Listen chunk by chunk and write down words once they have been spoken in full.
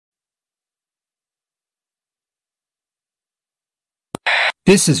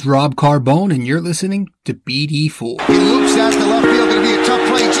This is Rob Carbone, and you're listening to BD4. He loops out to left field. Going to be a tough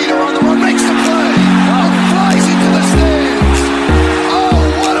play. Jeter on the run, makes the play. Oh, flies into the stands. Oh,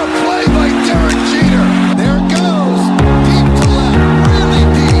 what a play by Derek Jeter. There it goes. Deep to left. Really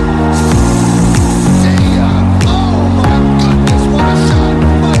deep. See ya. Oh, my goodness. What a shot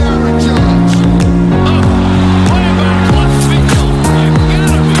by Aaron Judge. Play by Cliff Field. You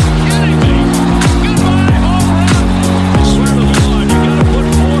gotta be kidding me. Goodbye, home run. I swear to God, you gotta put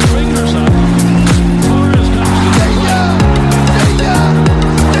four fingers up. Torres comes to the plate. See ya.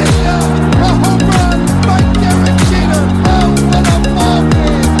 A home run by Derek Jeter. Oh, what a ball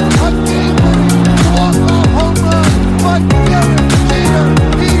game. A game-winning walk-off home run by Derek Jeter.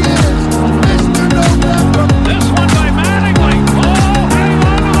 He is Mr. November. This one by Mattingly. Oh, hang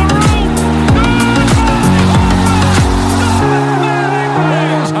on to the roof.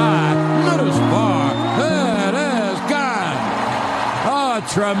 Is high, middle's far, that is gone. A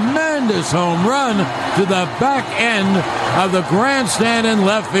tremendous home run to the back end of the grandstand in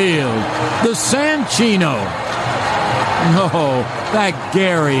left field. The Sanchino. No, that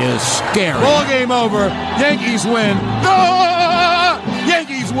Gary is scary. Ball game over. Yankees win. No!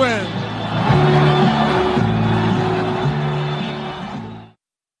 Yankees win.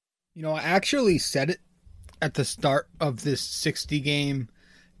 You know, I actually said it at the start of this 60-game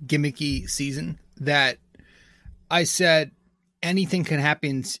gimmicky season that I said anything can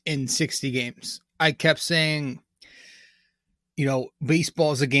happen in 60 games. I kept saying, you know,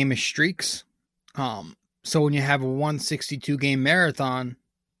 baseball is a game of streaks. So when you have a 162-game marathon,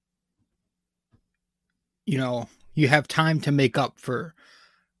 you know, you have time to make up for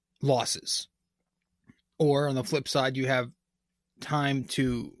losses. Or on the flip side, you have time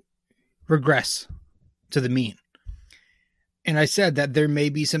to regress to the mean. And I said that there may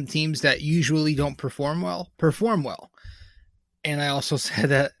be some teams that usually don't perform well. And I also said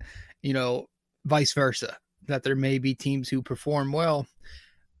that, you know, vice versa, that there may be teams who perform well,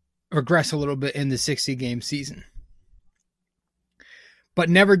 regress a little bit in the 60-game season. But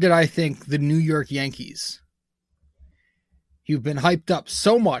never did I think the New York Yankees, who've been hyped up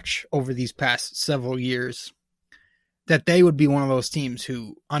so much over these past several years, that they would be one of those teams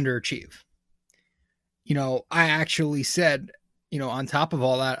who underachieve. You know, I actually said, you know, on top of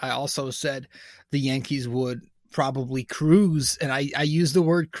all that, I also said the Yankees would probably cruise, and I used the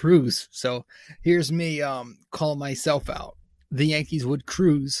word cruise. So here's me calling myself out. The Yankees would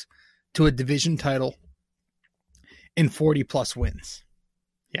cruise to a division title in 40-plus wins.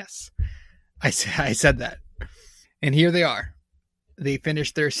 Yes, I said that. And here they are. They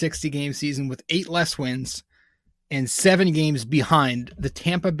finished their 60-game season with 8 less wins and 7 games behind the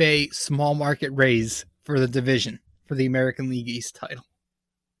Tampa Bay small market Rays for the division, for the American League East title.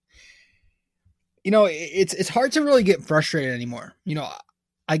 You know, it's hard to really get frustrated anymore. You know,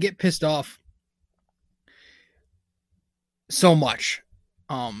 I get pissed off so much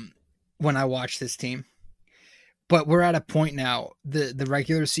when I watch this team. But we're at a point now, the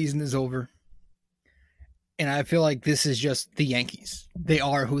regular season is over. And I feel like this is just the Yankees. They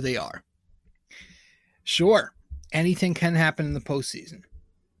are who they are. Sure, anything can happen in the postseason.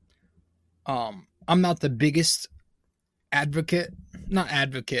 I'm not the biggest I'm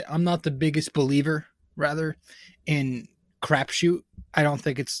not the biggest believer, rather, in crapshoot. I don't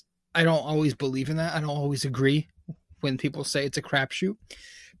always believe in that. I don't always agree when people say it's a crapshoot,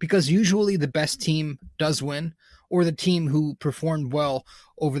 because usually the best team does win, or the team who performed well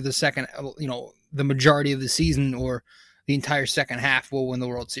over the second, you know, the majority of the season or the entire second half will win the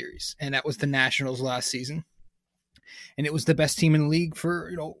World Series. And that was the Nationals last season. And it was the best team in the league for,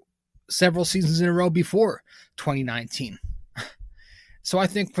 you know, several seasons in a row before 2019. So I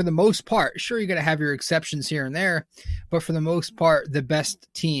think for the most part, sure, you're going to have your exceptions here and there, but for the most part, the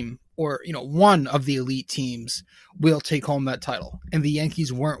best team, or, you know, one of the elite teams, will take home that title. And the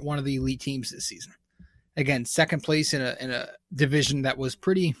Yankees weren't one of the elite teams this season. Again, second place in a division that was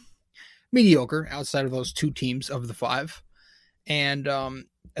pretty mediocre outside of those 2 teams of the 5. And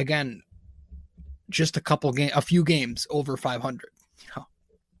again, just a few games over 500. You know?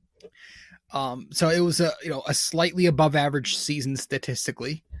 So it was a slightly above average season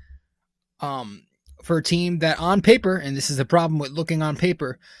statistically. For a team that on paper, and this is the problem with looking on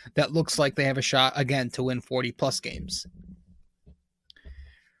paper, that looks like they have a shot again to win 40-plus games.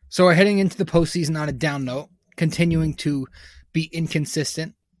 So we're heading into the postseason on a down note, continuing to be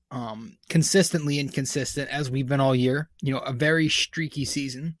inconsistent, consistently inconsistent as we've been all year. You know, a very streaky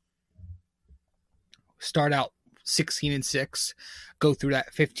season. Start out 16-6, go through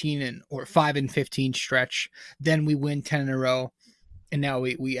that 5-15 stretch. Then we win 10 in a row, and now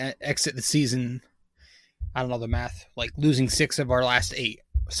we exit the season I don't know the math, like losing 6 of our last 8,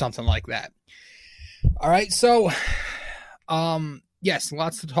 something like that. All right, so yes,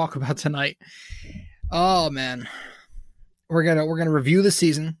 lots to talk about tonight. Oh man, we're gonna review the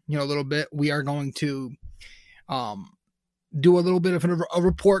season, a little bit. We are going to do a little bit of a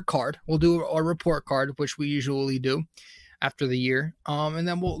report card. We'll do a report card, which we usually do after the year, and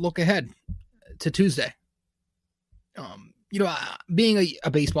then we'll look ahead to Tuesday. Being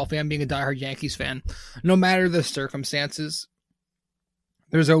a baseball fan, being a diehard Yankees fan, no matter the circumstances,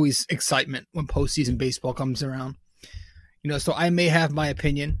 there's always excitement when postseason baseball comes around. So I may have my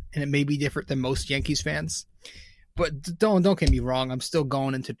opinion, and it may be different than most Yankees fans. But don't get me wrong. I'm still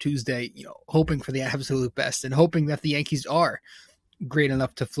going into Tuesday, hoping for the absolute best and hoping that the Yankees are great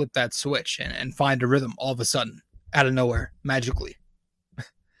enough to flip that switch and find a rhythm all of a sudden out of nowhere magically.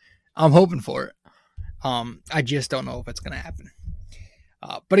 I'm hoping for it. I just don't know if it's going to happen.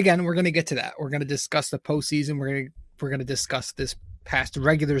 But again, we're going to get to that. We're going to discuss the postseason. We're going to discuss this past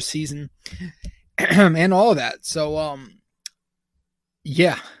regular season and all that. So,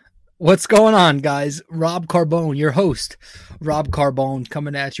 yeah. What's going on, guys? Rob Carbone, your host, Rob Carbone,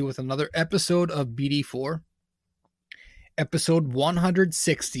 coming at you with another episode of BD4, episode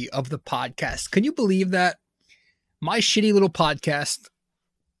 160 of the podcast. Can you believe that? My shitty little podcast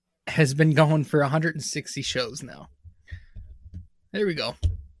has been going for 160 shows now. There we go.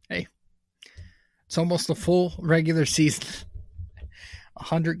 Hey, it's almost a full regular season.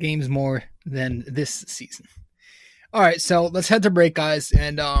 100 games more than this season. All right, so let's head to break, guys,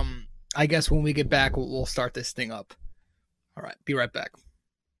 and I guess when we get back, we'll start this thing up. All right, be right back.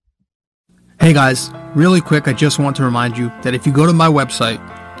 Hey guys, really quick, I just want to remind you that if you go to my website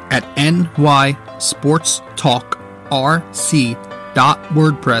at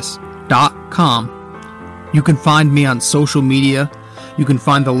nysportstalkrc.wordpress.com, you can find me on social media. You can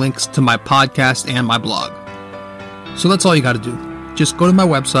find the links to my podcast and my blog. So that's all you got to do. Just go to my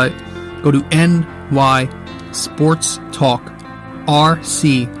website, go to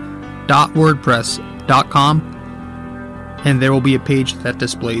nysportstalkrc.wordpress.com, and there will be a page that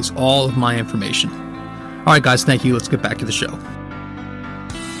displays all of my information. All right, guys, thank you. Let's get back to the show.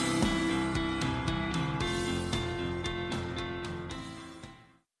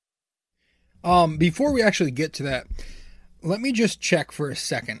 Before we actually get to that, let me just check for a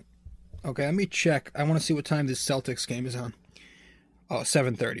second. Okay, let me check. I want to see what time this Celtics game is on. Oh,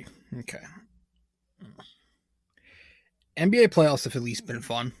 7:30. Okay. NBA playoffs have at least been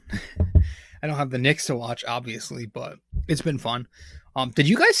fun. I don't have the Knicks to watch, obviously, but it's been fun. Did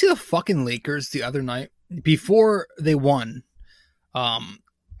you guys see the fucking Lakers the other night? Before they won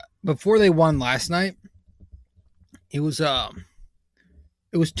last night, it was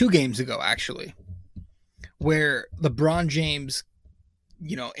 2 games ago, actually, where LeBron James,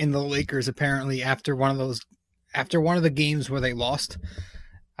 in the Lakers, apparently after one of the games where they lost,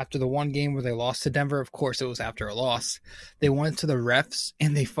 after the one game where they lost to Denver, of course it was after a loss, they went to the refs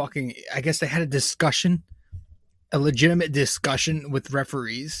and I guess they had a legitimate discussion with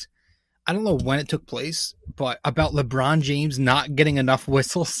referees. I don't know when it took place, but about LeBron James not getting enough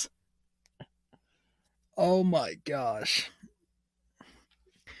whistles. Oh my gosh.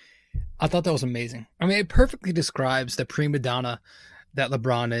 I thought that was amazing. I mean, it perfectly describes the prima donna that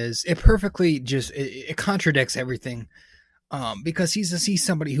LeBron is. It perfectly it contradicts everything. Because he's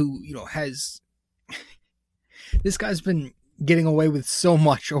somebody who, has, this guy's been getting away with so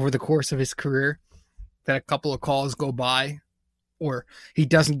much over the course of his career that a couple of calls go by, or he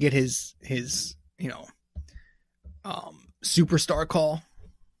doesn't get his superstar call,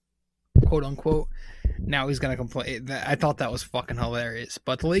 quote unquote. Now he's going to complain. I thought that was fucking hilarious.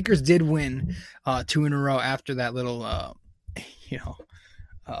 But the Lakers did win 2 in a row after that little,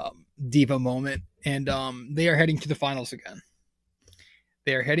 diva moment. And they are heading to the finals again.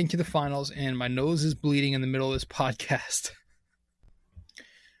 They are heading to the finals, and my nose is bleeding in the middle of this podcast.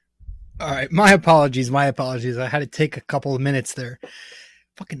 All right, my apologies. I had to take a couple of minutes there.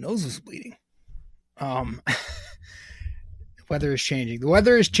 Fucking nose was bleeding. Weather is changing. The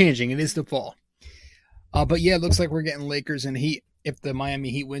weather is changing. It is the fall. But yeah, it looks like we're getting Lakers and Heat. If the Miami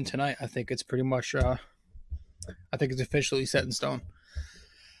Heat win tonight, I think it's pretty much, I think it's officially set in stone.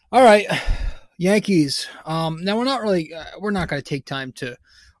 All right, Yankees. Now we're not going to take time to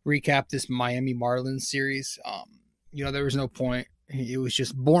recap this Miami Marlins series. There was no point. It was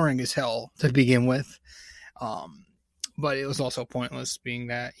just boring as hell to begin with. But it was also pointless being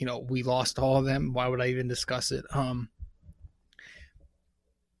that, we lost all of them. Why would I even discuss it?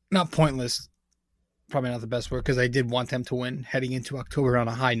 Not pointless. Probably not the best word, because I did want them to win heading into October on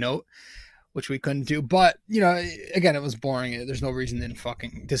a high note, which we couldn't do. But, again, it was boring. There's no reason in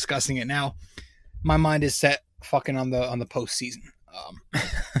fucking discussing it now. my mind is set fucking on the postseason.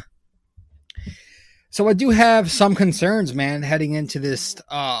 So I do have some concerns, man, heading into this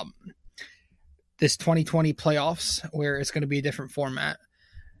 2020 playoffs, where it's going to be a different format.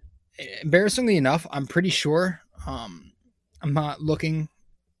 Embarrassingly enough, I'm pretty sure. I'm not looking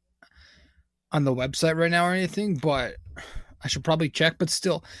on the website right now or anything, but I should probably check. But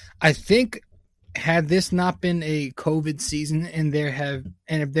still, I think had this not been a COVID season and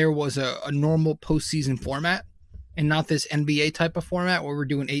if there was a normal postseason format and not this NBA type of format where we're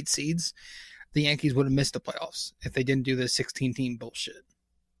doing 8 seeds, the Yankees would have missed the playoffs if they didn't do the 16-team bullshit.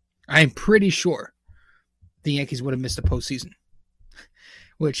 I'm pretty sure the Yankees would have missed the postseason.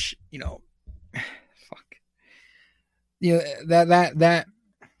 Which, fuck. That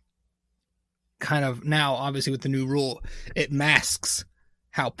kind of now, obviously with the new rule, it masks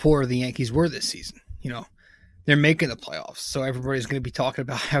how poor the Yankees were this season. They're making the playoffs, so everybody's going to be talking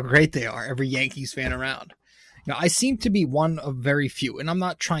about how great they are, every Yankees fan around. I seem to be one of very few, and I'm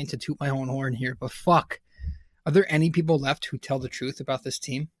not trying to toot my own horn here, but fuck. Are there any people left who tell the truth about this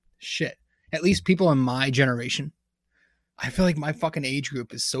team? Shit. At least people in my generation. I feel like my fucking age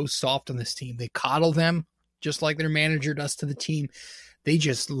group is so soft on this team. They coddle them just like their manager does to the team. They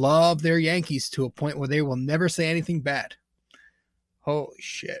just love their Yankees to a point where they will never say anything bad. Holy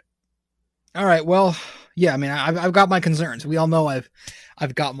shit. All right, well, yeah, I mean, I've got my concerns. We all know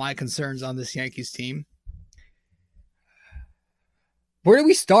I've got my concerns on this Yankees team. Where do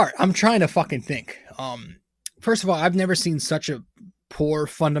we start? I'm trying to fucking think. First of all, I've never seen such a poor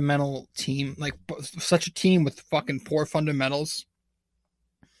fundamental team, like such a team with fucking poor fundamentals.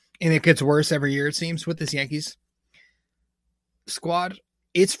 And it gets worse every year, it seems, with this Yankees squad.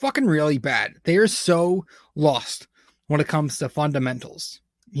 It's fucking really bad. They are so lost when it comes to fundamentals,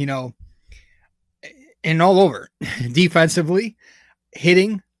 and all over. Defensively,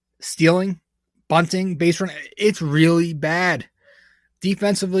 hitting, stealing, bunting, base run. It's really bad.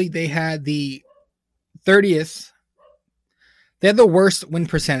 Defensively, they had the 30th. They had the worst win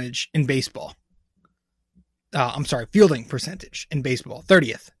percentage in baseball. Fielding percentage in baseball.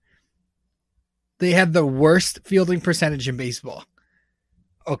 30th. They had the worst fielding percentage in baseball.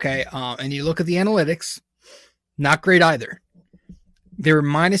 Okay, and you look at the analytics, not great either. They were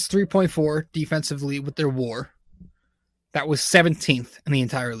minus 3.4 defensively with their WAR. That was 17th in the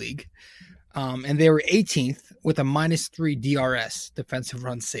entire league. And they were 18th with a minus 3 DRS, defensive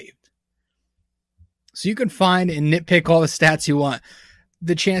runs saved. So you can find and nitpick all the stats you want.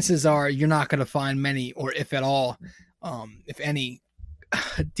 The chances are you're not going to find many, or if at all, if any,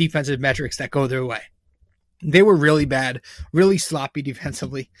 defensive metrics that go their way. They were really bad, really sloppy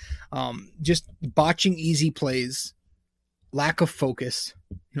defensively, just botching easy plays, lack of focus.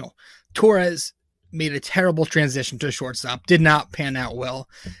 Torres made a terrible transition to shortstop, did not pan out well,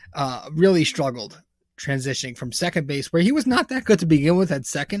 really struggled transitioning from second base, where he was not that good to begin with at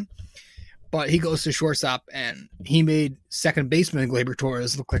second, but he goes to shortstop, and he made second baseman Gleyber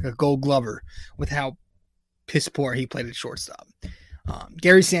Torres look like a Gold Glover with how piss poor he played at shortstop.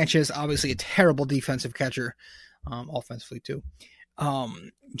 Gary Sanchez, obviously a terrible defensive catcher, offensively too.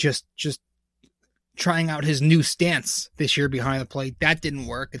 Just trying out his new stance this year behind the plate. That didn't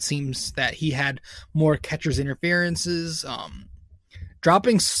work. It seems that he had more catcher's interferences,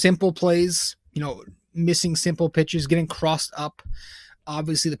 dropping simple plays, missing simple pitches, getting crossed up.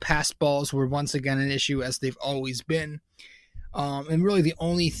 Obviously, the pass balls were once again an issue, as they've always been. And really the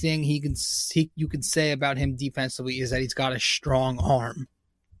only thing you can say about him defensively is that he's got a strong arm.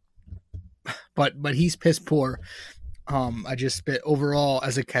 But he's piss poor. But overall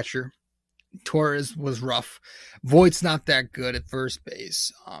as a catcher, Torres was rough. Voigt's not that good at first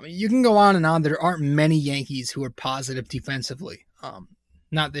base. You can go on and on. There aren't many Yankees who are positive defensively.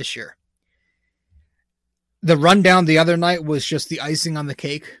 Not this year. The rundown the other night was just the icing on the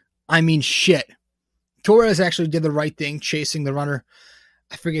cake. I mean, shit. Torres actually did the right thing, chasing the runner.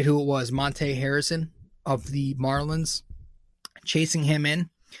 I forget who it was, Monte Harrison of the Marlins, chasing him in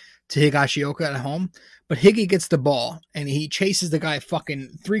to Higashioka at home. But Higgy gets the ball, and he chases the guy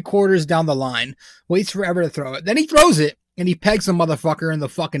fucking 3/4 down the line, waits forever to throw it. Then he throws it, and he pegs the motherfucker in the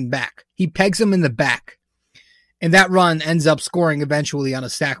fucking back. He pegs him in the back. And that run ends up scoring eventually on a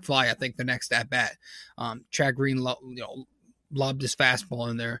sac fly, I think, the next at-bat. Chad Green lobbed his fastball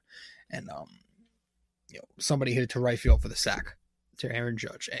in there, and somebody hit it to right field for the sack to Aaron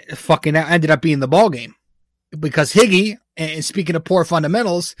Judge. It fucking ended up being the ball game because Higgy, and speaking of poor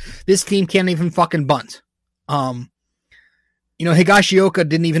fundamentals, this team can't even fucking bunt. Higashioka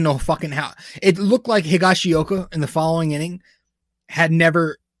didn't even know fucking how. It looked like Higashioka in the following inning had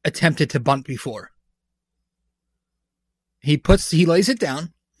never attempted to bunt before. He lays it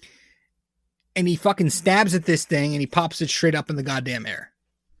down. and he fucking stabs at this thing and he pops it straight up in the goddamn air.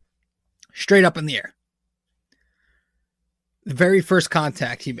 Straight up in the air. The very first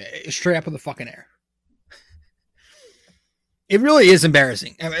contact he made, straight up in the fucking air. It really is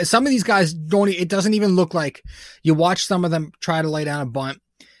embarrassing. I mean, some of these guys don't, it doesn't even look like, you watch some of them try to lay down a bunt.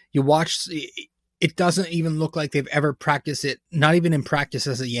 You watch, it doesn't even look like they've ever practiced it, not even in practice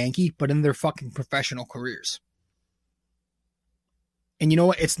as a Yankee, but in their fucking professional careers. And you know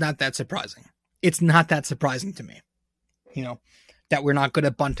what? It's not that surprising. It's not that surprising to me. You know, that we're not good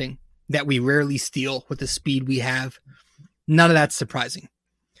at bunting, that we rarely steal with the speed we have. None of that's surprising.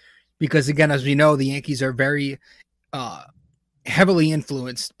 Because again, as we know, the Yankees are very heavily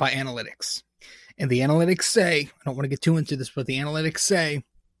influenced by analytics. And the analytics say, I don't want to get too into this, but the analytics say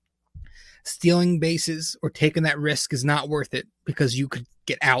stealing bases or taking that risk is not worth it because you could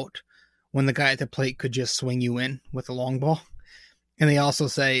get out when the guy at the plate could just swing you in with a long ball. And they also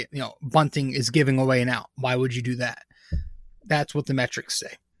say, you know, bunting is giving away an out. Why would you do that? That's what the metrics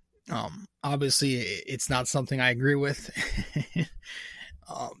say. Obviously, it's not something I agree with,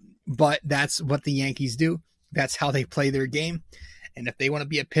 but that's what the Yankees do. That's how they play their game. And if they want to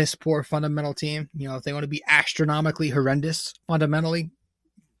be a piss poor fundamental team, you know, if they want to be astronomically horrendous fundamentally,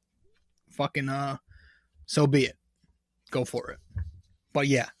 fucking, so be it. Go for it. But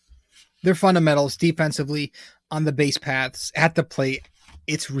yeah, their fundamentals defensively on the base paths at the plate,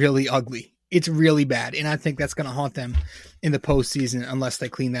 it's really ugly. It's really bad. And I think that's going to haunt them in the postseason unless they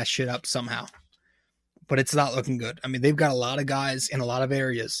clean that shit up somehow. But it's not looking good. I mean, they've got a lot of guys in a lot of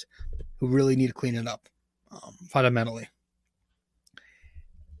areas who really need to clean it up fundamentally.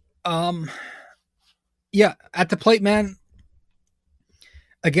 Yeah, at the plate, man.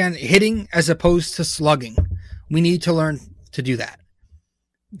 Again, hitting as opposed to slugging. We need to learn to do that.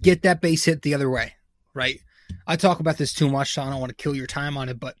 Get that base hit the other way, right? I talk about this too much, so I don't want to kill your time on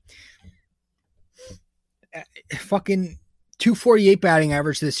it, but fucking 248 batting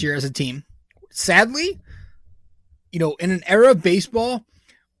average this year as a team. Sadly, you know, in an era of baseball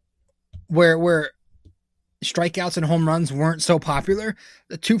where strikeouts and home runs weren't so popular,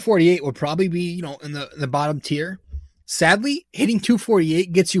 the 248 would probably be, you know, in the bottom tier. Sadly, hitting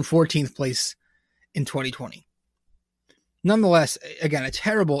 248 gets you 14th place in 2020. Nonetheless, again, a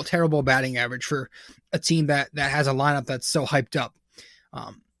terrible, terrible batting average for a team that has a lineup that's so hyped up.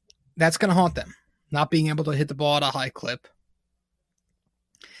 That's going to haunt them, not being able to hit the ball at a high clip.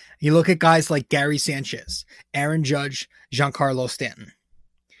 You look at guys like Gary Sanchez, Aaron Judge, Giancarlo Stanton.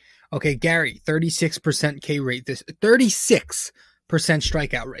 Okay, Gary, 36% K rate, this 36%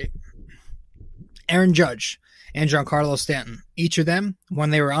 strikeout rate. Aaron Judge and Giancarlo Stanton, each of them,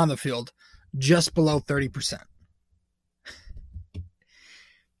 when they were on the field, just below 30%.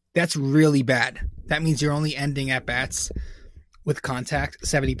 That's really bad. That means you're only ending at bats with contact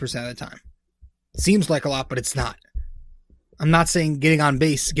 70% of the time. Seems like a lot, but it's not. I'm not saying getting on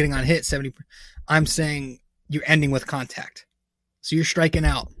base, getting on hit 70%. I'm saying you're ending with contact. So you're striking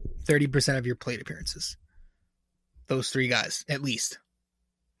out 30% of your plate appearances. Those three guys, at least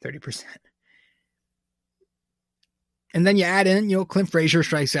 30%. And then you add in, you know, Clint Frazier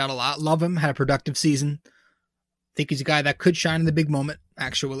strikes out a lot. Love him, had a productive season. Think he's a guy that could shine in the big moment,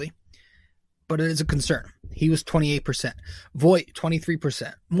 actually. But it is a concern. He was 28%. Voit,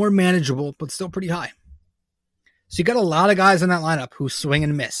 23%. More manageable, but still pretty high. So you got a lot of guys in that lineup who swing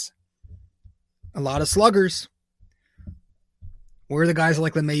and miss. A lot of sluggers. Where are the guys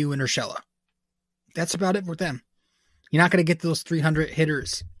like LeMahieu and Urshela? That's about it for them. You're not going to get those 300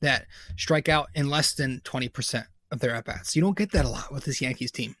 hitters that strike out in less than 20% of their at-bats. You don't get that a lot with this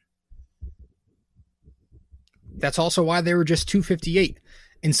Yankees team. That's also why they were just 258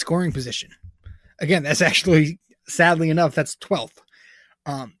 in scoring position. Again, that's actually, sadly enough, that's 12th.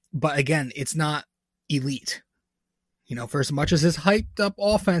 But again, it's not elite. You know, for as much as this hyped up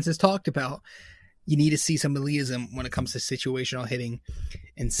offense is talked about, you need to see some elitism when it comes to situational hitting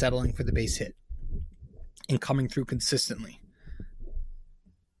and settling for the base hit and coming through consistently.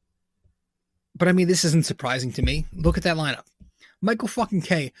 But I mean, this isn't surprising to me. Look at that lineup. Michael fucking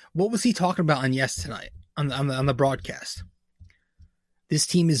K, what was he talking about on Yes tonight on the broadcast? This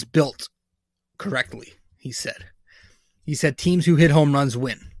team is built correctly, he said. He said teams who hit home runs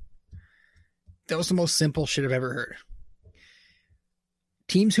win. That was the most simple shit I've ever heard.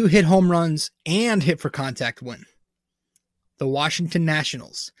 Teams who hit home runs and hit for contact win. The Washington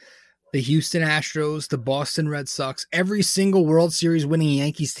Nationals, the Houston Astros, the Boston Red Sox, every single World Series winning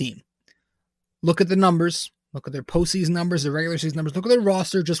Yankees team. Look at the numbers. Look at their postseason numbers, their regular season numbers. Look at their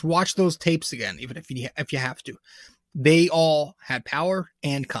roster. Just watch those tapes again, even if you have to. They all had power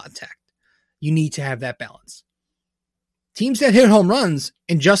and contact. You need to have that balance. Teams that hit home runs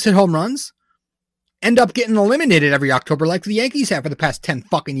and just hit home runs, end up getting eliminated every October like the Yankees have for the past 10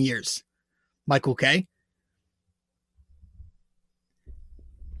 fucking years. Michael Kay.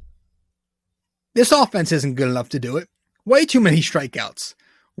 This offense isn't good enough to do it. Way too many strikeouts.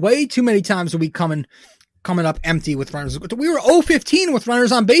 Way too many times are we coming up empty with runners. We were 0-15 with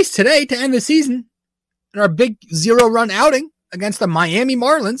runners on base today to end the season in our big 0-run outing against the Miami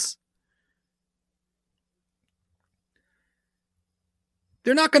Marlins.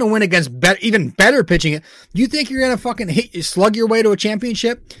 They're not going to win against even better pitching. You think you're going to fucking slug your way to a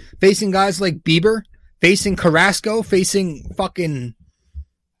championship facing guys like Bieber, facing Carrasco, facing fucking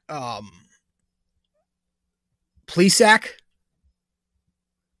Plesac?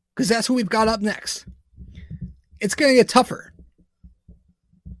 Because that's who we've got up next. It's going to get tougher.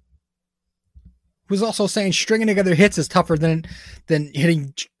 Who's also saying stringing together hits is tougher than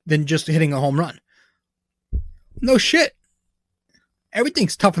just hitting a home run. No shit.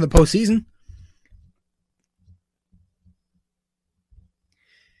 Everything's tough in the postseason.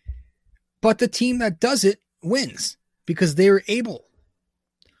 But the team that does it wins because they were able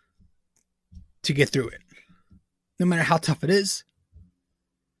to get through it. No matter how tough it is.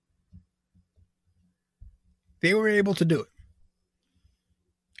 They were able to do it.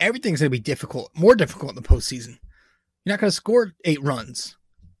 Everything's going to be difficult, more difficult in the postseason. You're not going to score 8 runs.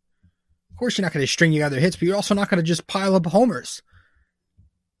 Of course, you're not going to string together hits, but you're also not going to just pile up homers.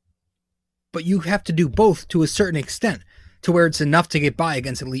 But you have to do both to a certain extent, to where it's enough to get by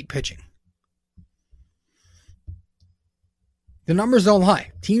against elite pitching. The numbers don't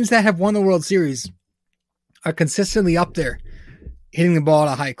lie. Teams that have won the World Series are consistently up there, hitting the ball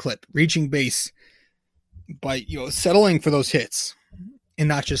at a high clip, reaching base by settling for those hits and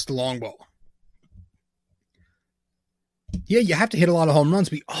not just the long ball. Yeah, you have to hit a lot of home runs,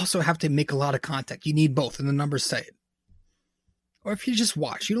 but you also have to make a lot of contact. You need both, and the numbers say it. Or if you just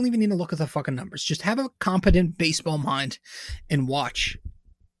watch, you don't even need to look at the fucking numbers. Just have a competent baseball mind and watch,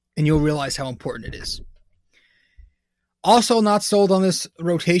 and you'll realize how important it is. Also not sold on this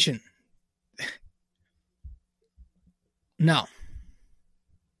rotation. No.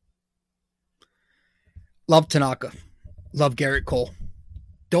 Love Tanaka. Love Garrett Cole.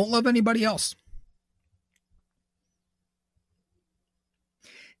 Don't love anybody else.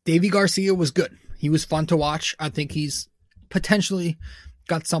 Davy Garcia was good. He was fun to watch. I think he's potentially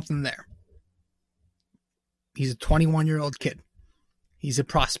got something there. He's a 21-year-old kid. He's a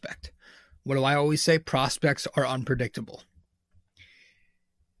prospect. What do I always say? Prospects are unpredictable.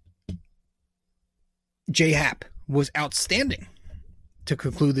 J Happ was outstanding to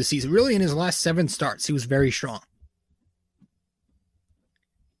conclude the season. Really, in his last 7 starts, he was very strong.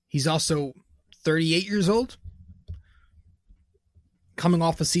 He's also 38 years old, coming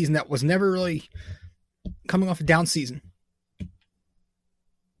off a season that was never really coming off a down season.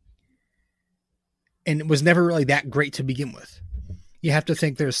 And it was never really that great to begin with. You have to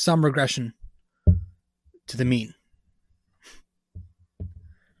think there's some regression to the mean.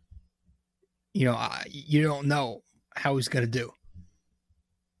 You don't know how he's going to do.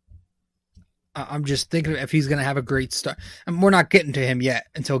 I'm just thinking if he's going to have a great start. And we're not getting to him yet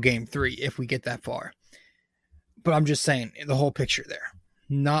until game 3, if we get that far. But I'm just saying, the whole picture there.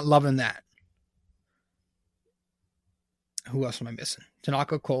 Not loving that. Who else am I missing?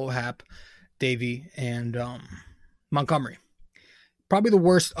 Tanaka, Cole, Happ, Davey, and Montgomery. Probably the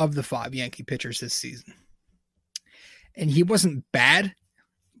worst of the 5 Yankee pitchers this season. And he wasn't bad,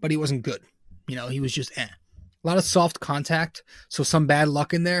 but he wasn't good. He was just A lot of soft contact, so some bad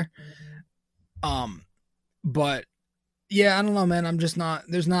luck in there. But yeah, I don't know, man. I'm just not.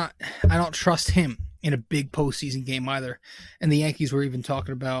 I don't trust him in a big postseason game either. And the Yankees were even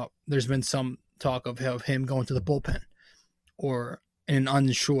talking about. There's been some talk of him going to the bullpen or in an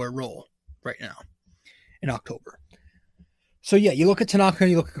unsure role right now in October. So yeah, you look at Tanaka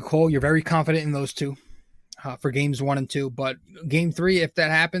and you look at Cole. You're very confident in those two for games 1 and 2. But game 3, if that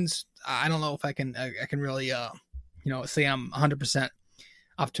happens, I don't know if I can really say I'm 100%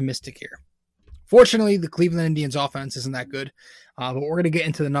 optimistic here. Fortunately, the Cleveland Indians offense isn't that good, but we're going to get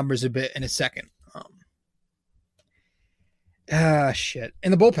into the numbers a bit in a second. Shit.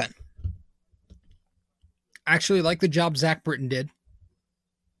 In the bullpen, I actually like the job Zach Britton did.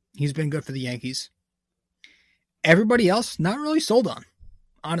 He's been good for the Yankees. Everybody else, not really sold on,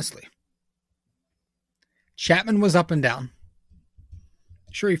 honestly. Chapman was up and down.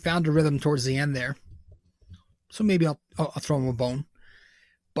 Sure, he found a rhythm towards the end there. So maybe I'll throw him a bone.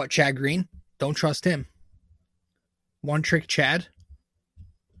 But Chad Green, don't trust him. One trick Chad.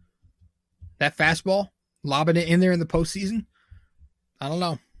 That fastball, lobbing it in there in the postseason. I don't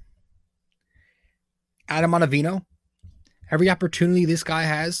know. Adam Ottavino, every opportunity this guy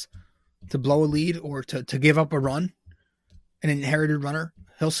has to blow a lead or to give up a run, an inherited runner,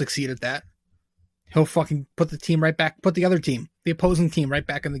 he'll succeed at that. He'll fucking put the other team, the opposing team, right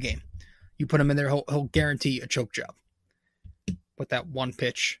back in the game. You put him in there, he'll guarantee a choke job. With that one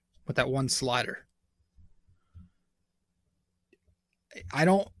pitch, with that one slider. I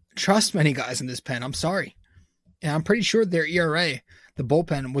don't trust many guys in this pen. I'm sorry. And I'm pretty sure their ERA, the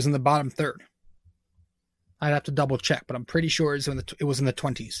bullpen, was in the bottom third. I'd have to double check, but I'm pretty sure it was in the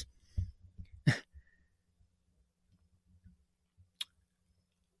 20s.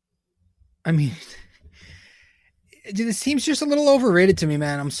 I mean, this team's just a little overrated to me,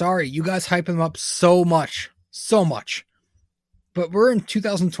 man. I'm sorry. You guys hype him up so much. So much. But we're in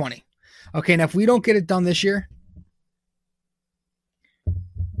 2020. Okay, now if we don't get it done this year,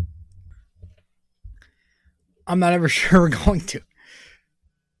 I'm not ever sure we're going to.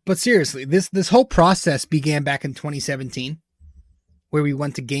 But seriously, this whole process began back in 2017, where we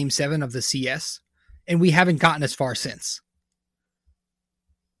went to Game 7 of the CS, and we haven't gotten as far since.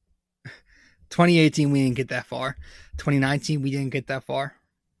 2018, we didn't get that far. 2019, we didn't get that far.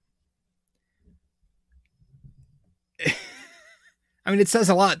 I mean, it says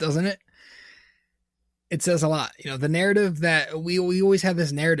a lot, doesn't it? It says a lot. You know, the narrative that we always have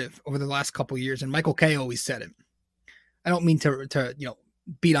this narrative over the last couple of years, and Michael Kay always said it. I don't mean to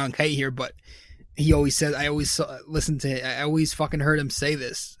beat on Kay here, but he always said, I always fucking heard him say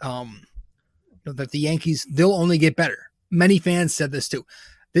this, that the Yankees, they'll only get better. Many fans said this too.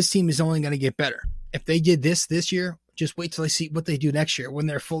 This team is only going to get better. If they did this year, just wait till I see what they do next year when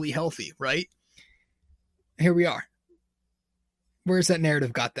they're fully healthy, right? Here we are. Where's that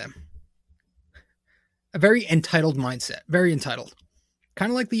narrative got them? A very entitled mindset. Very entitled.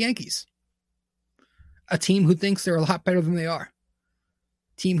 Kind of like the Yankees. A team who thinks they're a lot better than they are.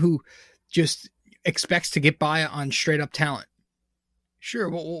 Team who just expects to get by on straight up talent. Sure,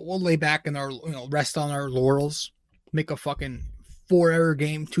 we'll lay back and rest on our laurels. Make a fucking 4-error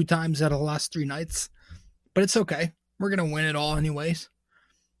game 2 times out of the last 3 nights. But it's okay. We're going to win it all anyways.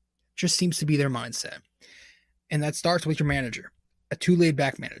 Just seems to be their mindset. And that starts with your manager. A too laid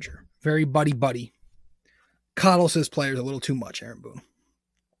back manager. Very buddy. Coddles his players a little too much, Aaron Boone.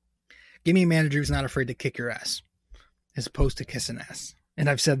 Give me a manager who's not afraid to kick your ass. As opposed to kissing ass. And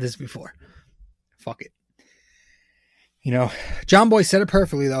I've said this before. Fuck it. John Boy said it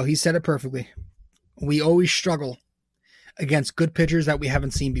perfectly, though. He said it perfectly. We always struggle against good pitchers that we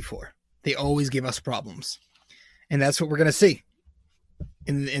haven't seen before. They always give us problems. And that's what we're going to see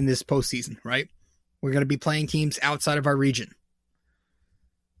in this postseason, right? We're going to be playing teams outside of our region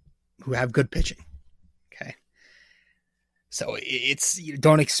who have good pitching. Okay. So you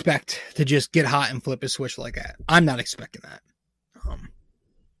don't expect to just get hot and flip a switch like that. I'm not expecting that.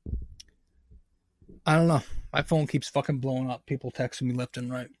 I don't know. My phone keeps fucking blowing up. People texting me left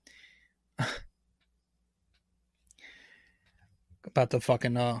and right. About the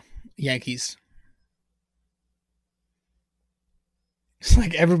fucking Yankees. It's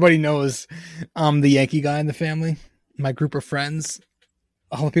like everybody knows I'm the Yankee guy in the family. My group of friends,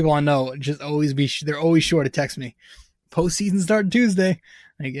 all the people I know, they're always sure to text me. Postseason starting Tuesday.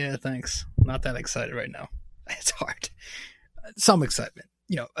 Like, yeah, thanks. Not that excited right now. It's hard. Some excitement,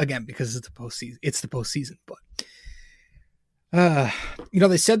 again, because it's the postseason. It's the postseason, but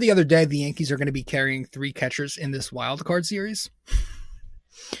they said the other day the Yankees are going to be carrying 3 catchers in this wild card series.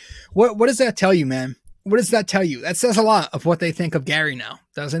 What does that tell you, man? What does that tell you? That says a lot of what they think of Gary now,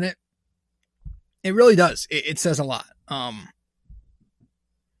 doesn't it? It really does. It says a lot.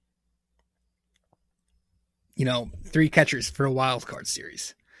 3 catchers for a wild card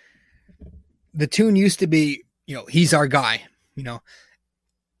series. The tune used to be, he's our guy.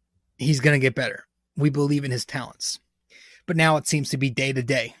 He's going to get better. We believe in his talents. But now it seems to be day to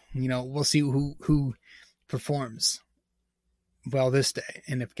day. We'll see who performs well this day.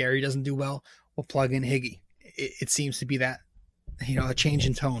 And if Gary doesn't do well, we'll plug in Higgy. It seems to be that, a change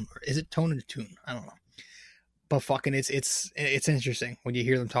in tone. Or is it tone or tune? I don't know. But fucking it's interesting when you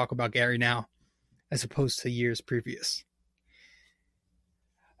hear them talk about Gary now as opposed to years previous.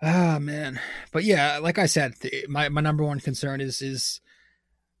 Ah, man. But yeah, like I said, my number one concern is this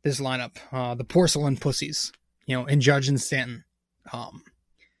lineup. The porcelain pussies, and Judge and Stanton.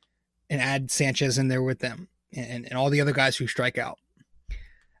 And add Sanchez in there with them. And all the other guys who strike out.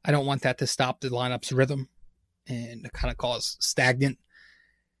 I don't want that to stop the lineup's rhythm and to kind of cause stagnant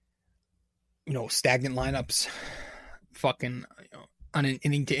lineups fucking on an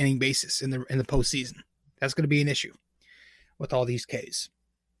inning to inning basis in the postseason. That's going to be an issue with all these Ks.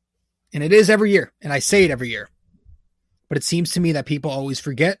 And it is every year, and I say it every year. But it seems to me that people always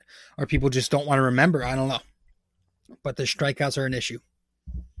forget or people just don't want to remember. I don't know. But the strikeouts are an issue.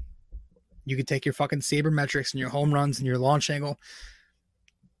 You could take your fucking sabermetrics and your home runs and your launch angle,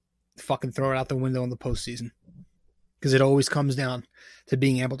 fucking throw it out the window in the postseason. Because it always comes down to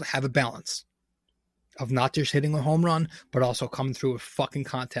being able to have a balance of not just hitting a home run, but also coming through with fucking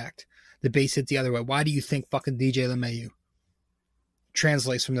contact. The base hit the other way. Why do you think fucking DJ LeMahieu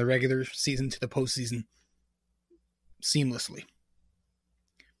translates from the regular season to the postseason seamlessly?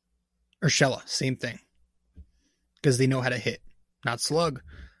 Urshela, same thing. Because they know how to hit. Not slug.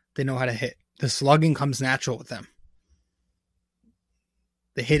 They know how to hit. The slugging comes natural with them.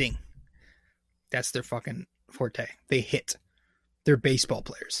 The hitting, that's their fucking forte. They hit. They're baseball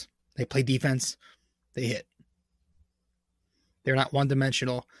players. They play defense. They hit. They're not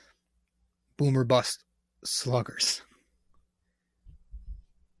one-dimensional boom or bust sluggers.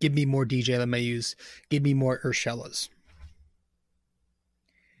 Give me more DJ LeMahieu's. Give me more Urshela's.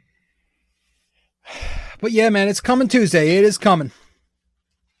 But yeah, man, it's coming Tuesday. It is coming.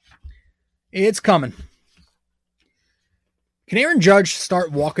 It's coming. Can Aaron Judge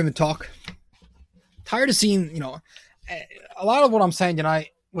start walking the talk? Tired of seeing, a lot of what I'm saying tonight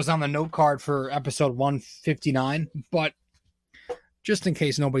was on the note card for episode 159, but just in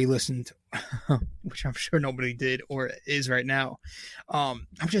case nobody listened, which I'm sure nobody did or is right now, I'm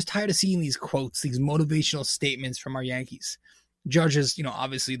just tired of seeing these quotes, these motivational statements from our Yankees. Judge is,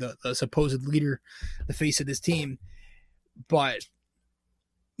 obviously the supposed leader, the face of this team, but,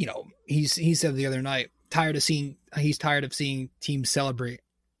 he said the other night, he's tired of seeing teams celebrate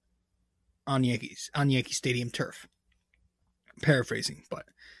on Yankee Stadium turf. Paraphrasing, but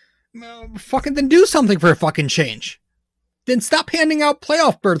fucking then do something for a fucking change. Then stop handing out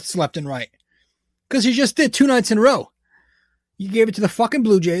playoff berths left and right. Because you just did 2 nights in a row. You gave it to the fucking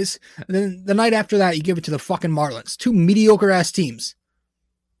Blue Jays, and then the night after that, you give it to the fucking Marlins. 2 mediocre-ass teams,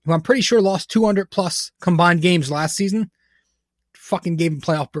 who I'm pretty sure lost 200-plus combined games last season. Fucking gave them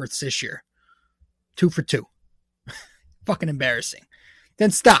playoff berths this year. 2 for 2. Fucking embarrassing.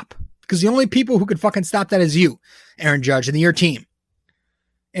 Then stop. Because the only people who could fucking stop that is you, Aaron Judge, and your team.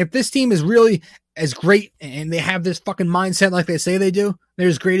 And if this team is really as great and they have this fucking mindset like they say they do, they're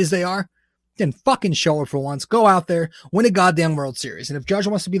as great as they are, then fucking show it for once. Go out there, win a goddamn World Series. And if Judge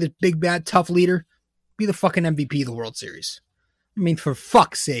wants to be the big, bad, tough leader, be the fucking MVP of the World Series. I mean, for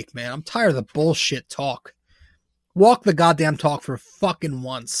fuck's sake, man. I'm tired of the bullshit talk. Walk the goddamn talk for fucking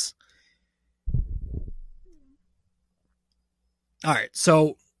once. All right,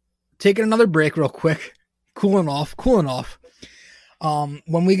 so taking another break real quick. Cooling off.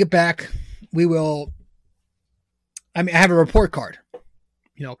 When we get back, I have a report card.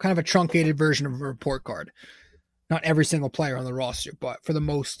 Kind of a truncated version of a report card. Not every single player on the roster, but for the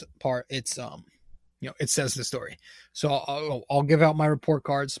most part, it's, it says the story. So I'll give out my report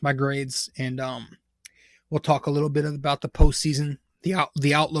cards, my grades, and we'll talk a little bit about the postseason,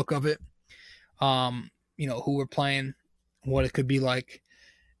 the outlook of it, who we're playing, what it could be like,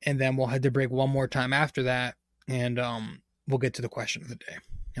 and then we'll head to break one more time after that, and we'll get to the question of the day.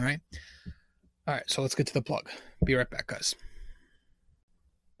 All right? All right, so let's get to the plug. Be right back, guys.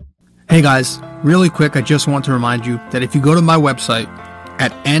 Hey, guys. Really quick, I just want to remind you that if you go to my website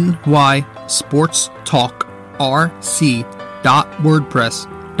at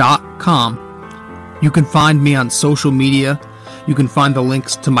nysportstalkrc.wordpress.com, you can find me on social media. You can find the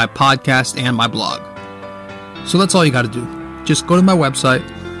links to my podcast and my blog. So that's all you got to do. Just go to my website,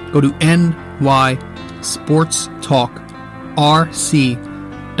 go to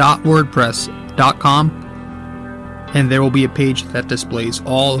nysportstalkrc.wordpress.com, and there will be a page that displays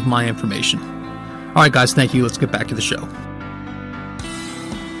all of my information. All right, guys, thank you. Let's get back to the show.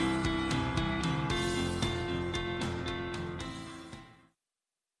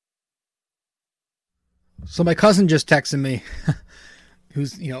 So my cousin just texted me,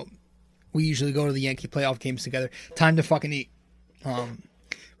 who's, we usually go to the Yankee playoff games together. Time to fucking eat.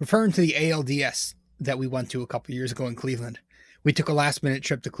 Referring to the ALDS that we went to a couple years ago in Cleveland. We took a last-minute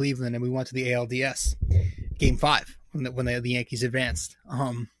trip to Cleveland, and we went to the ALDS Game 5 when the Yankees advanced.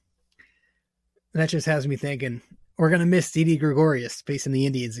 That just has me thinking, we're going to miss Didi Gregorius facing the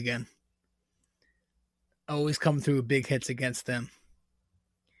Indians again. Always come through with big hits against them.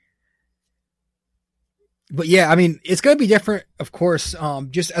 But yeah, I mean, it's going to be different, of course,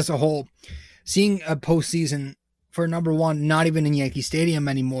 just as a whole. Seeing a postseason for number one, not even in Yankee Stadium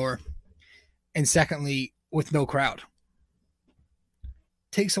anymore, and secondly, with no crowd,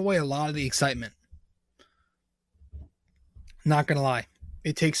 takes away a lot of the excitement. Not going to lie.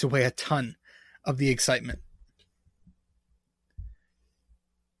 It takes away a ton of the excitement.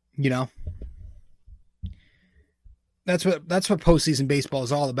 That's what postseason baseball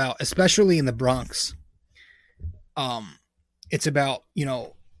is all about, especially in the Bronx. It's about,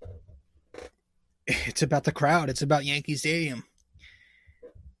 It's about the crowd. It's about Yankee Stadium.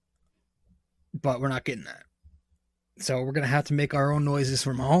 But we're not getting that. So we're going to have to make our own noises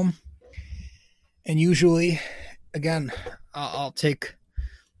from home. And usually, again, I'll take,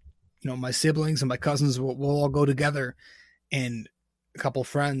 my siblings and my cousins, we'll all go together, and a couple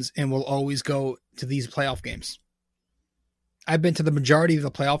friends, and we'll always go to these playoff games. I've been to the majority of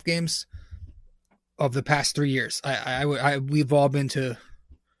the playoff games of the past 3 years. We've all been to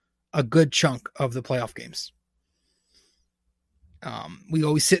a good chunk of the playoff games. We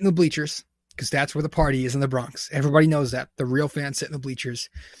always sit in the bleachers because that's where the party is in the Bronx. Everybody knows that. The real fans sit in the bleachers,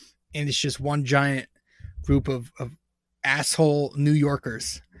 and it's just one giant group of asshole New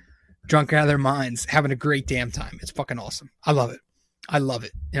Yorkers drunk out of their minds having a great damn time. It's fucking awesome. I love it.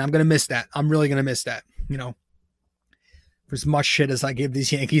 And I'm going to miss that. I'm really going to miss that. For as much shit as I give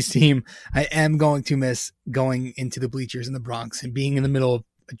this Yankees team, I am going to miss going into the bleachers in the Bronx and being in the middle of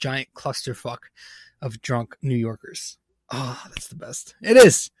a giant clusterfuck of drunk New Yorkers. Oh, that's the best. It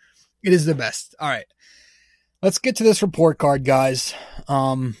is. It is the best. All right. Let's get to this report card, guys.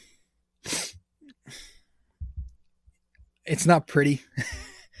 It's not pretty,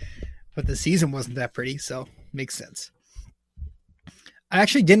 but the season wasn't that pretty, so makes sense. I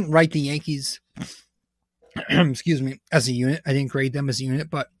actually didn't write the Yankees excuse me, as a unit. I didn't grade them as a unit,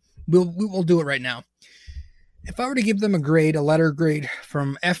 but we'll do it right now. If I were to give them a letter grade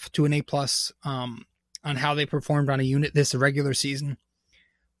from F to an A+, on how they performed on a unit this regular season,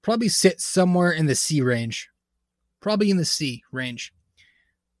 probably sit somewhere in the C range. Probably in the C range.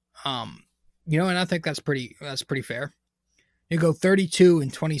 And I think that's pretty fair. You go 32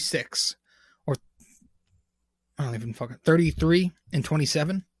 and 26, or I don't even fucking 33 and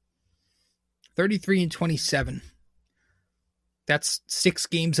 27. 33 and 27. That's 6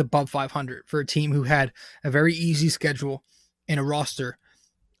 games above 500 for a team who had a very easy schedule and a roster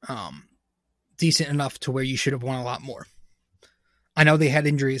decent enough to where you should have won a lot more. I know they had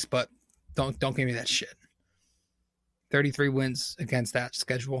injuries, but don't give me that shit. 33 wins against that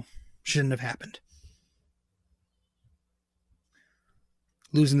schedule shouldn't have happened.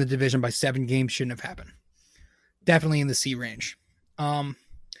 Losing the division by 7 games shouldn't have happened. Definitely in the C range. All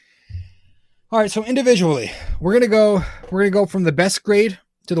right, so individually, we're gonna go from the best grade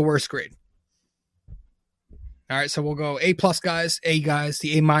to the worst grade. All right, so we'll go A+ guys, A guys,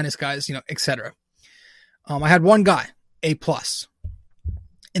 the A- guys, etc. I had one guy, A+,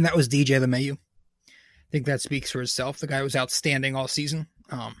 and that was DJ LeMahieu. I think that speaks for itself. The guy was outstanding all season.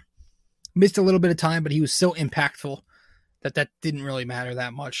 Missed a little bit of time, but he was so impactful that didn't really matter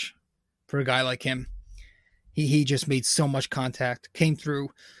that much for a guy like him. He just made so much contact, came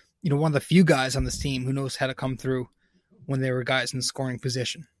through. One of the few guys on this team who knows how to come through when there were guys in scoring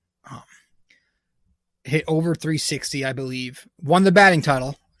position. Hit over 360, I believe. Won the batting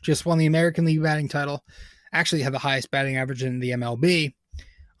title. Just won the American League batting title. Actually had the highest batting average in the MLB.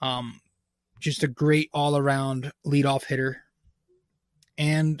 Just a great all-around leadoff hitter.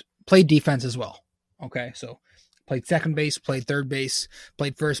 And played defense as well. Okay, so played second base, played third base,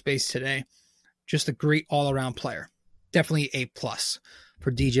 played first base today. Just a great all-around player. Definitely A+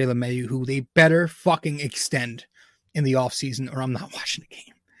 for DJ LeMahieu, who they better fucking extend in the offseason, or I'm not watching the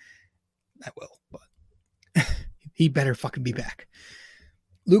game. I will, but he better fucking be back.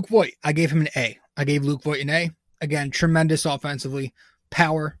 Luke Voit, I gave him an A. I gave Luke Voit an A. Again, tremendous offensively.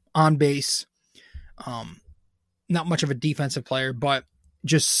 Power, on base. Not much of a defensive player, but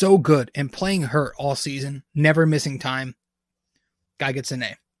just so good and playing hurt all season, never missing time. Guy gets an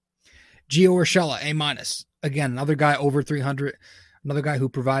A. Gio Urshela, A-. Again, another guy over 300. Another guy who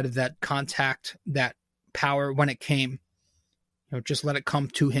provided that contact, that power when it came. Just let it come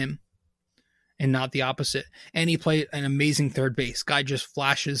to him and not the opposite. And he played an amazing third base. Guy just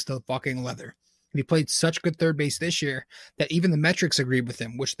flashes the fucking leather. And he played such good third base this year that even the metrics agreed with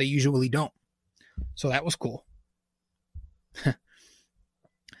him, which they usually don't. So that was cool.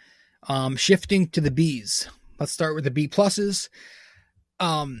 Shifting to the Bs. Let's start with the B pluses.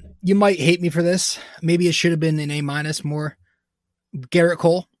 You might hate me for this. Maybe it should have been an A- more. Garrett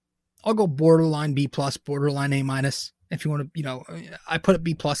Cole. I'll go borderline B+, borderline A-. If you want to, I put a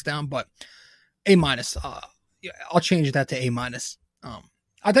B+ down, but A-. I'll change that to A-.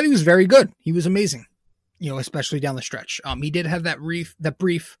 I thought he was very good. He was amazing, especially down the stretch. He did have that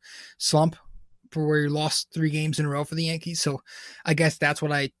brief slump for where he lost 3 games in a row for the Yankees. So I guess that's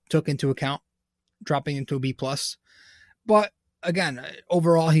what I took into account, dropping into a B+. But again,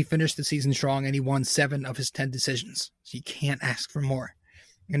 overall, he finished the season strong and he won 7 of his 10 decisions. So you can't ask for more.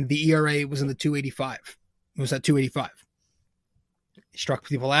 And the ERA was in the 285. It was at 285. He struck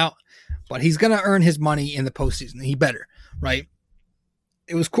people out, but he's going to earn his money in the postseason. He better, right?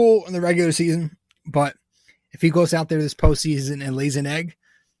 It was cool in the regular season. But if he goes out there this postseason and lays an egg,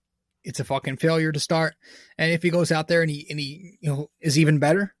 it's a fucking failure to start. And if he goes out there and he is even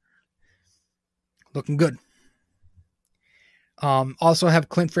better, looking good. Also have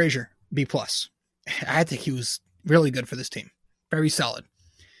Clint Frazier, B+. I think he was really good for this team. Very solid.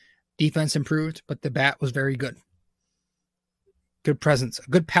 Defense improved, but the bat was very good. Good presence, a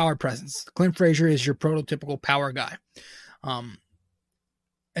good power presence. Clint Frazier is your prototypical power guy.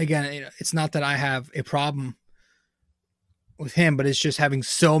 Again, it's not that I have a problem with him, but it's just having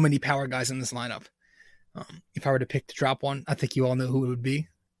so many power guys in this lineup. If I were to drop one, I think you all know who it would be.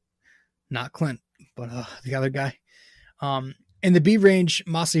 Not Clint, but the other guy. In the B range,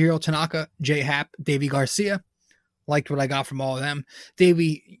 Masahiro Tanaka, J Happ, Davy Garcia. Liked what I got from all of them.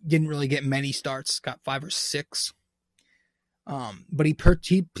 Davy didn't really get many starts, got 5 or 6. But he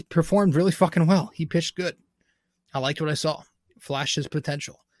performed really fucking well. He pitched good. I liked what I saw. Flashed his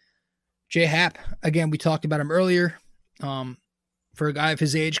potential. J Happ, again, we talked about him earlier. For a guy of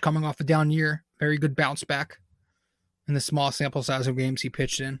his age, coming off a down year, very good bounce back in the small sample size of games he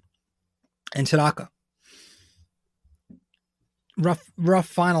pitched in. And Tanaka, rough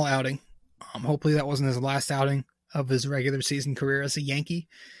final outing. Hopefully that wasn't his last outing of his regular season career as a Yankee.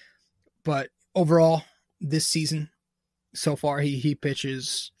 But overall, this season, so far, he's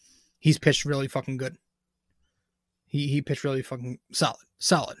pitched really fucking good. He pitched really fucking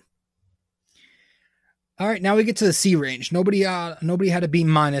solid. All right, now we get to the C range. Nobody had a B-.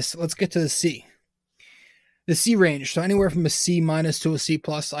 Let's get to the C. The C range, so anywhere from a C- to a C+.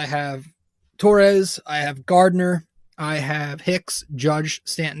 I have Torres, I have Gardner, I have Hicks, Judge,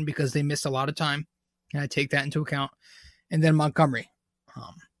 Stanton, because they missed a lot of time, and I take that into account. And then Montgomery.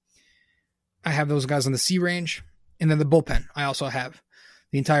 I have those guys on the C range. And then the bullpen, I also have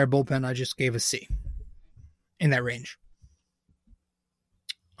the entire bullpen. I just gave a C in that range.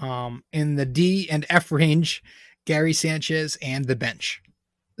 In the D and F range, Gary Sanchez and the bench.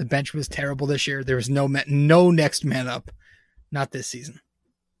 The bench was terrible this year. There was no next man up. Not this season.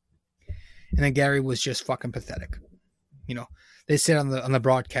 And then Gary was just fucking pathetic. They said on the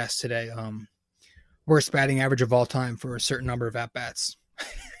broadcast today, worst batting average of all time for a certain number of at-bats.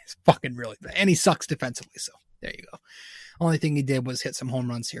 It's fucking really bad. And he sucks defensively, so there you go. Only thing he did was hit some home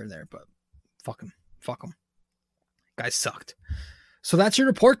runs here and there, but fuck him. Guy sucked. So that's your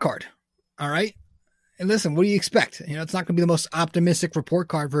report card. All right. And listen, what do you expect? It's not going to be the most optimistic report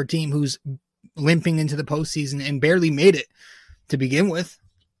card for a team who's limping into the postseason and barely made it to begin with.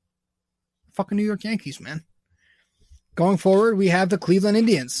 Fucking New York Yankees, man. Going forward, we have the Cleveland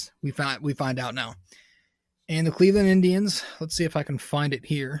Indians. We find out now. And the Cleveland Indians, let's see if I can find it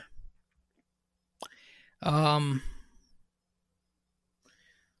here.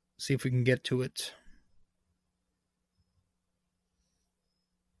 See if we can get to it.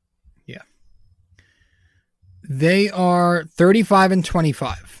 Yeah. They are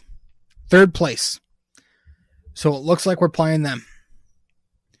 35-25. Third place. So it looks like we're playing them.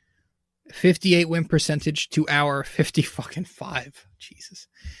 58 win percentage to our 50-5. Jesus.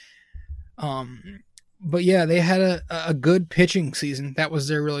 But yeah, they had a good pitching season. That was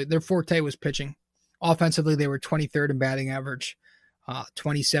their forte was pitching. Offensively, they were 23rd in batting average,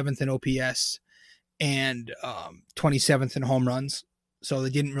 27th in OPS, and 27th in home runs. So they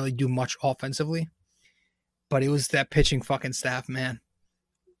didn't really do much offensively. But it was that pitching fucking staff, man.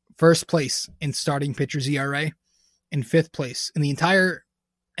 First place in starting pitchers ERA, and 5th place in the entire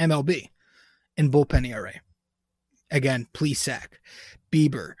MLB in bullpen ERA. Again, Plesac,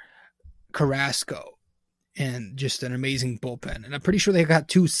 Bieber, Carrasco, and just an amazing bullpen. And I'm pretty sure they got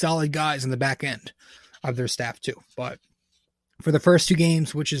 2 solid guys in the back end of their staff too. But for the first 2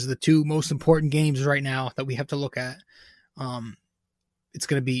 games, which is the 2 most important games right now that we have to look at, it's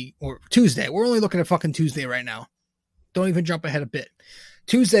going to be Tuesday. We're only looking at fucking Tuesday right now. Don't even jump ahead a bit.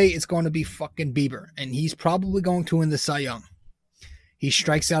 Tuesday, it's going to be fucking Bieber, and he's probably going to win the Cy Young. He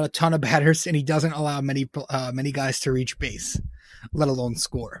strikes out a ton of batters, and he doesn't allow many guys to reach base, let alone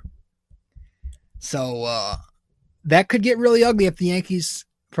score. So that could get really ugly if the Yankees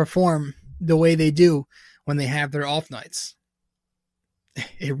perform the way they do when they have their off nights.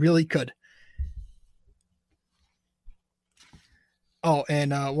 It really could. Oh,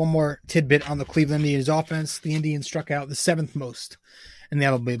 and one more tidbit on the Cleveland Indians offense. The Indians struck out the 7th most in the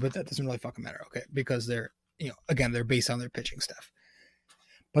MLB, but that doesn't really fucking matter, okay? Because they're, they're based on their pitching staff.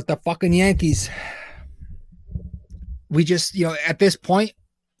 But the fucking Yankees, we just, at this point,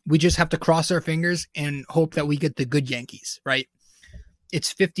 we just have to cross our fingers and hope that we get the good Yankees, right?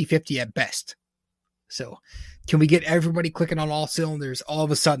 It's 50-50 at best. So can we get everybody clicking on all cylinders all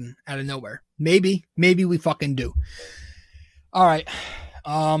of a sudden out of nowhere? Maybe we fucking do. All right.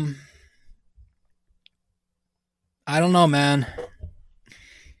 I don't know, man.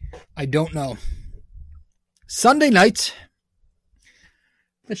 I don't know. Sunday night.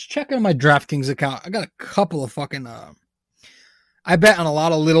 Let's check on my DraftKings account. I got a couple of fucking I bet on a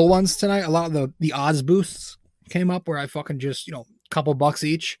lot of little ones tonight. A lot of the odds boosts came up where I fucking just, a couple bucks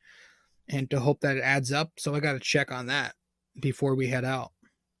each and to hope that it adds up. So I got to check on that before we head out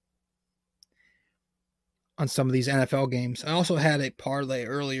on some of these NFL games. I also had a parlay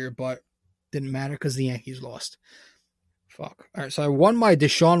earlier, but didn't matter because the Yankees lost. Fuck. All right, so I won my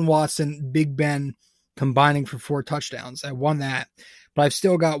Deshaun Watson, Big Ben combining for 4 touchdowns. I won that, but I've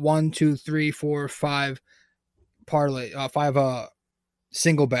still got 1, 2, 3, 4, 5 parlay, 5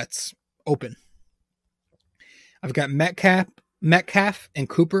 single bets open. I've got Metcalf and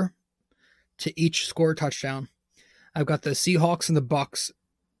Cooper to each score a touchdown. I've got the Seahawks and the Bucks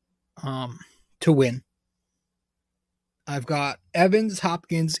to win. I've got Evans,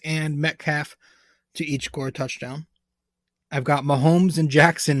 Hopkins, and Metcalf to each score a touchdown. I've got Mahomes and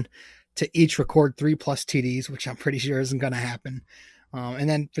Jackson to each record 3+ TDs, which I'm pretty sure isn't going to happen. And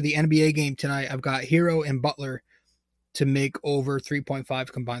then for the NBA game tonight, I've got Hero and Butler to make over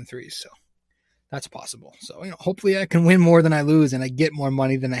 3.5 combined threes. So that's possible. So, hopefully I can win more than I lose and I get more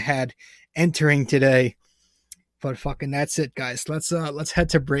money than I had entering today. But fucking that's it, guys. Let's head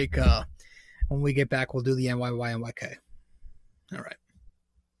to break. When we get back, we'll do the NYY NYK. All right.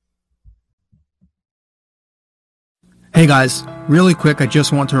 Hey guys, really quick, I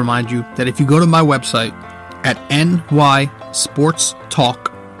just want to remind you that if you go to my website at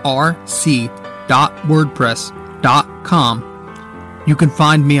nysportstalkrc.wordpress.com, you can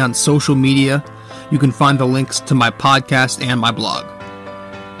find me on social media. You can find the links to my podcast and my blog.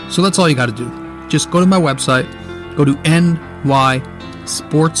 So that's all you got to do. Just go to my website, go to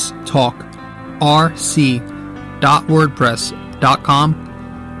nysportstalkrc.wordpress.com,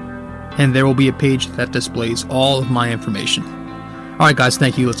 and there will be a page that displays all of my information. All right, guys,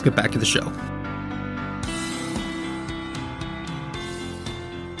 thank you. Let's get back to the show.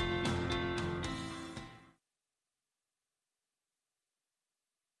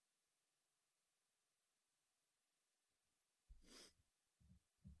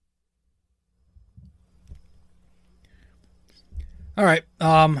 All right.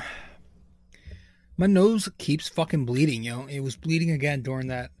 My nose keeps fucking bleeding, It was bleeding again during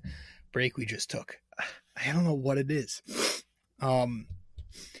that break we just took. I don't know what it is. I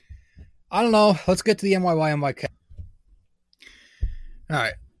don't know. Let's get to the NYY NYK. All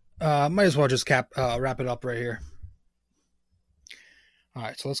right. Might as well just wrap it up right here. All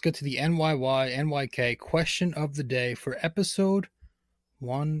right. So let's get to the NYY NYK question of the day for episode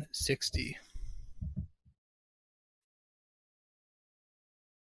 160.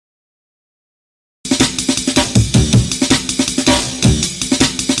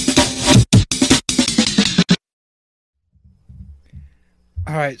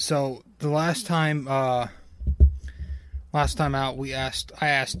 All right, so the last time out, I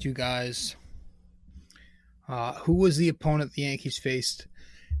asked you guys who was the opponent the Yankees faced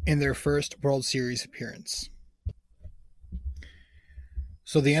in their first World Series appearance.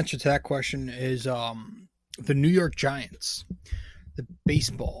 So the answer to that question is the New York Giants, the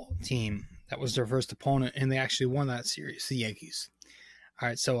baseball team. That was their first opponent, and they actually won that series, the Yankees. All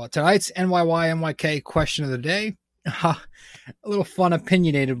right, so tonight's NYY NYK question of the day. A little fun,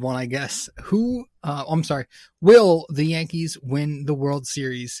 opinionated one, I guess. Will the Yankees win the World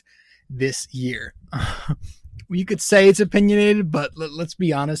Series this year? You could say it's opinionated, but let's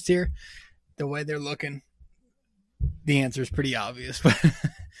be honest here. The way they're looking, the answer is pretty obvious. But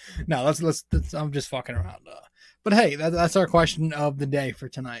no, let's. I'm just fucking around. But hey, that's our question of the day for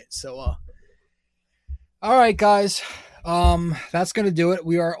tonight. So, all right, guys. That's going to do it.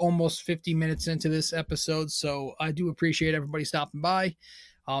 We are almost 50 minutes into this episode, so I do appreciate everybody stopping by.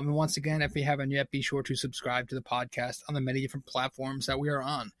 And once again, if you haven't yet, be sure to subscribe to the podcast on the many different platforms that we are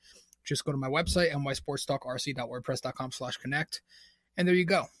on. Just go to my website, nysportstalkrc.wordpress.com/connect, and there you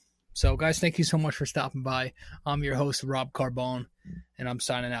go. So, guys, thank you so much for stopping by. I'm your host, Rob Carbone, and I'm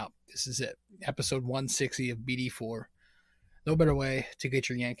signing out. This is it. Episode 160 of BD4. No better way to get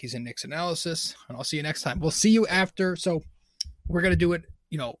your Yankees and Knicks analysis. And I'll see you next time. We'll see you after. So we're going to do it,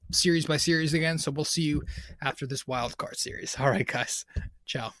 series by series again. So we'll see you after this wild card series. All right, guys.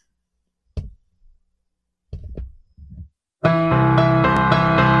 Ciao.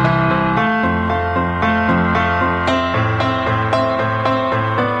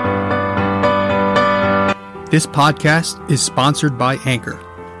 This podcast is sponsored by Anchor.